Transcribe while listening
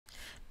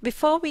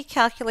Before we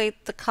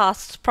calculate the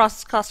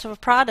process cost of a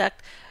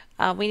product,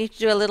 we need to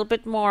do a little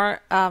bit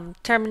more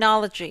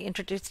terminology,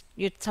 introduce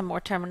you to some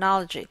more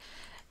terminology.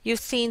 You've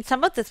seen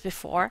some of this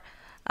before.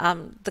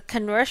 The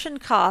conversion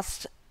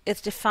cost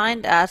is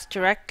defined as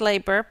direct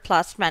labor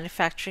plus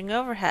manufacturing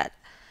overhead.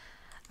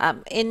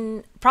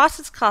 In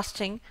process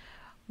costing,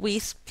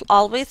 we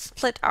always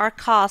split our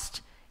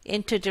cost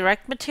into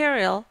direct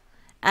material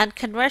and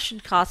conversion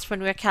costs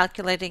when we're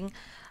calculating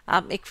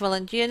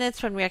equivalent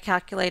units, when we are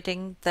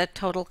calculating the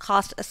total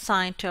cost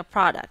assigned to a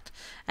product.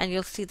 And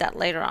you'll see that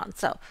later on.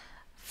 So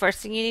first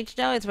thing you need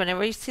to know is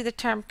whenever you see the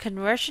term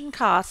conversion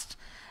cost,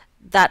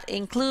 that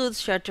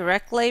includes your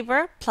direct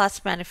labor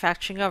plus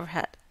manufacturing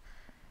overhead.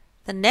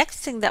 The next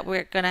thing that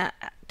we're going to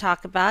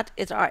talk about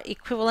is our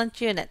equivalent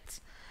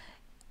units.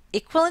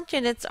 Equivalent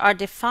units are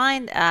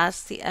defined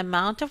as the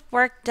amount of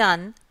work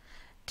done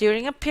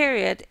during a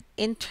period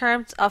in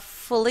terms of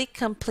fully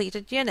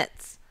completed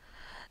units.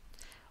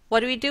 What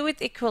do we do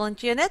with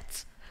equivalent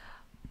units?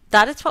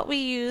 That is what we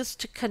use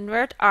to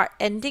convert our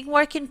ending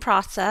work in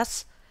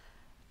process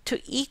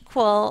to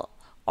equal,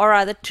 or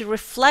rather to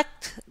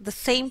reflect, the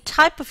same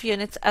type of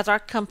units as our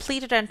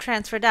completed and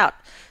transferred out.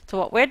 So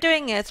what we're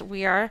doing is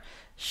we are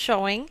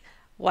showing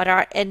what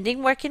our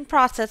ending work in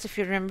process, if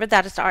you remember,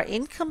 that is our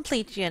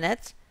incomplete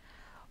units.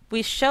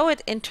 We show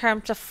it in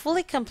terms of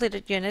fully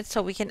completed units,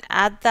 so we can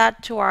add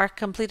that to our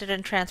completed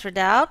and transferred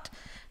out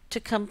to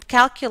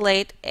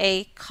calculate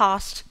a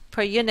cost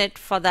per unit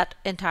for that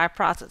entire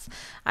process.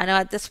 I know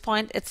at this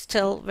point it's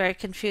still very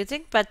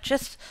confusing, but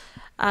just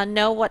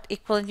know what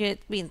equivalent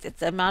unit means. It's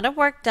the amount of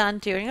work done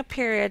during a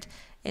period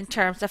in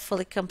terms of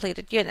fully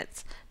completed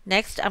units.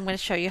 Next, I'm going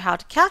to show you how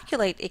to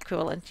calculate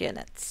equivalent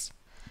units.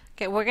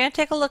 Okay, we're going to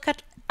take a look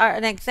at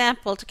an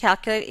example to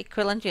calculate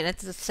equivalent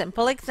units. It's a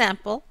simple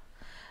example.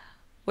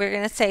 We're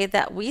going to say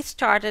that we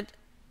started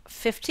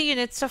 50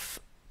 units of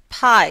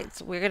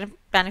pies. We're going to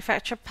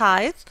manufacture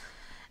pies,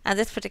 and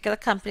this particular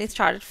company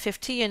started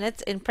 50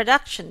 units in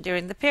production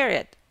during the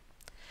period.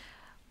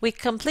 We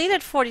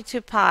completed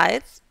 42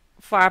 pies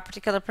for our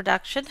particular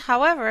production.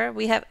 However,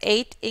 we have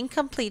 8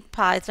 incomplete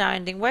pies in our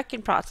ending work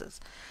in process.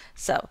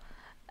 So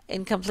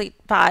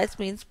incomplete pies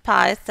means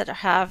pies that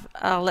have,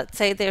 let's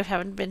say they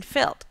haven't been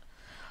filled.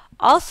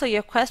 Also,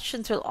 your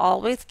questions will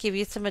always give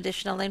you some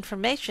additional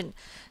information,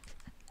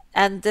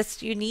 and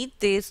you need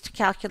these to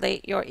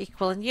calculate your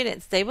equivalent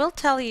units. They will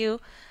tell you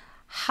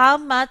how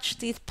much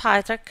these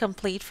pies are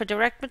complete for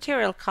direct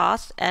material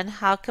costs and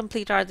how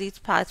complete are these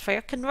pies for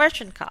your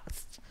conversion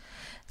costs.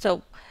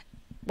 So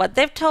what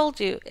they've told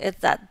you is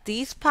that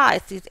these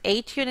pies, these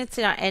 8 units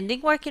in our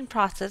ending work in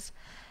process,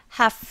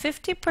 have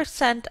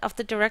 50% of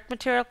the direct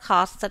material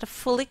costs that a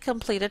fully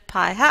completed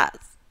pie has.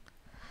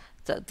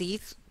 So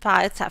these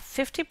pies have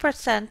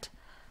 50%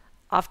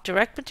 of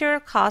direct material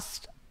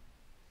costs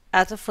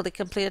as a fully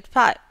completed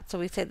pie. So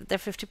we say that they're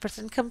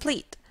 50%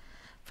 complete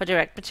for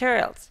direct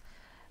materials.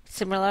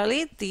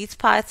 Similarly, these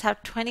pies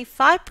have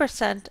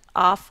 25%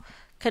 of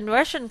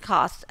conversion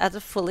costs as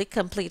a fully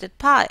completed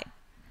pie.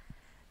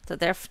 So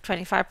they're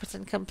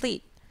 25%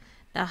 complete.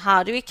 Now,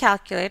 how do we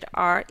calculate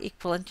our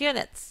equivalent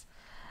units?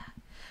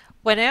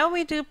 Whenever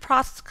we do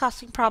process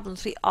costing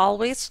problems, we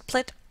always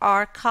split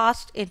our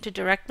cost into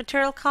direct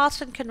material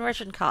cost and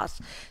conversion costs.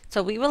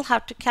 So we will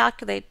have to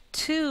calculate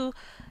 2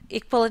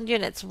 equivalent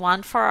units,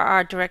 one for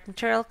our direct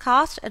material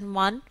cost and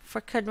one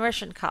for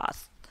conversion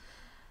cost.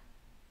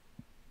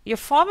 Your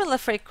formula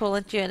for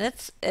equivalent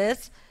units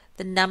is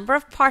the number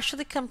of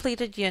partially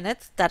completed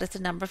units, that is the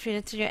number of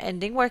units in your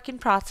ending work in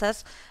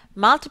process,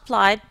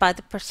 multiplied by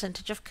the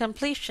percentage of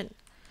completion.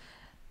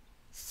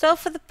 So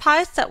for the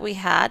pies that we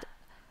had,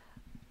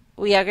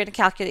 we are going to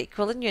calculate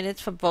equivalent units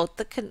for both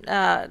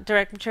the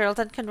direct materials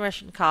and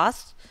conversion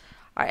costs.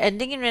 Our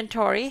ending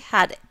inventory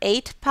had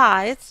 8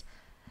 pies.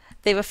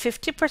 They were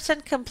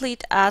 50%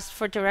 complete as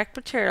for direct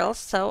materials,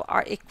 so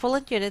our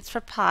equivalent units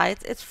for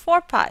pies is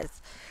 4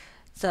 pies.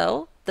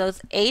 So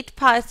those 8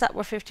 pies that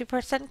were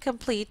 50%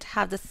 complete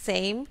have the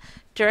same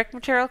direct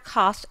material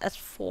cost as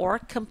 4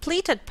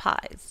 completed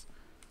pies.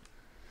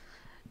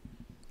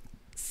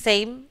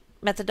 Same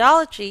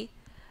methodology,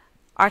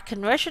 our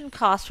conversion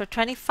costs were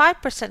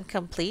 25%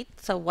 complete,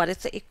 so what is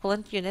the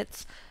equivalent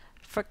units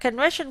for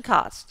conversion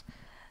cost?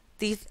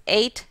 These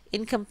 8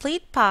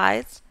 incomplete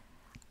pies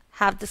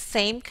have the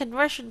same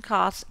conversion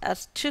cost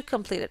as 2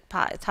 completed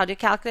pies. How do you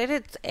calculate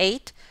it? It's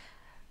 8,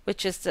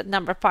 which is the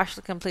number of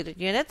partially completed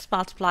units,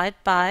 multiplied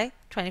by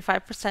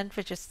 25%,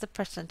 which is the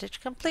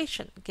percentage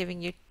completion,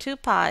 giving you 2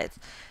 pies.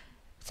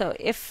 So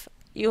if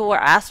you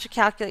were asked to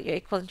calculate your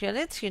equivalent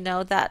units, you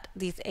know that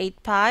these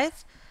 8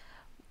 pies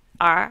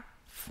are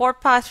 4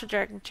 pies for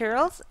direct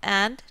materials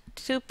and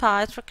 2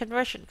 pies for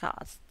conversion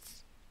costs.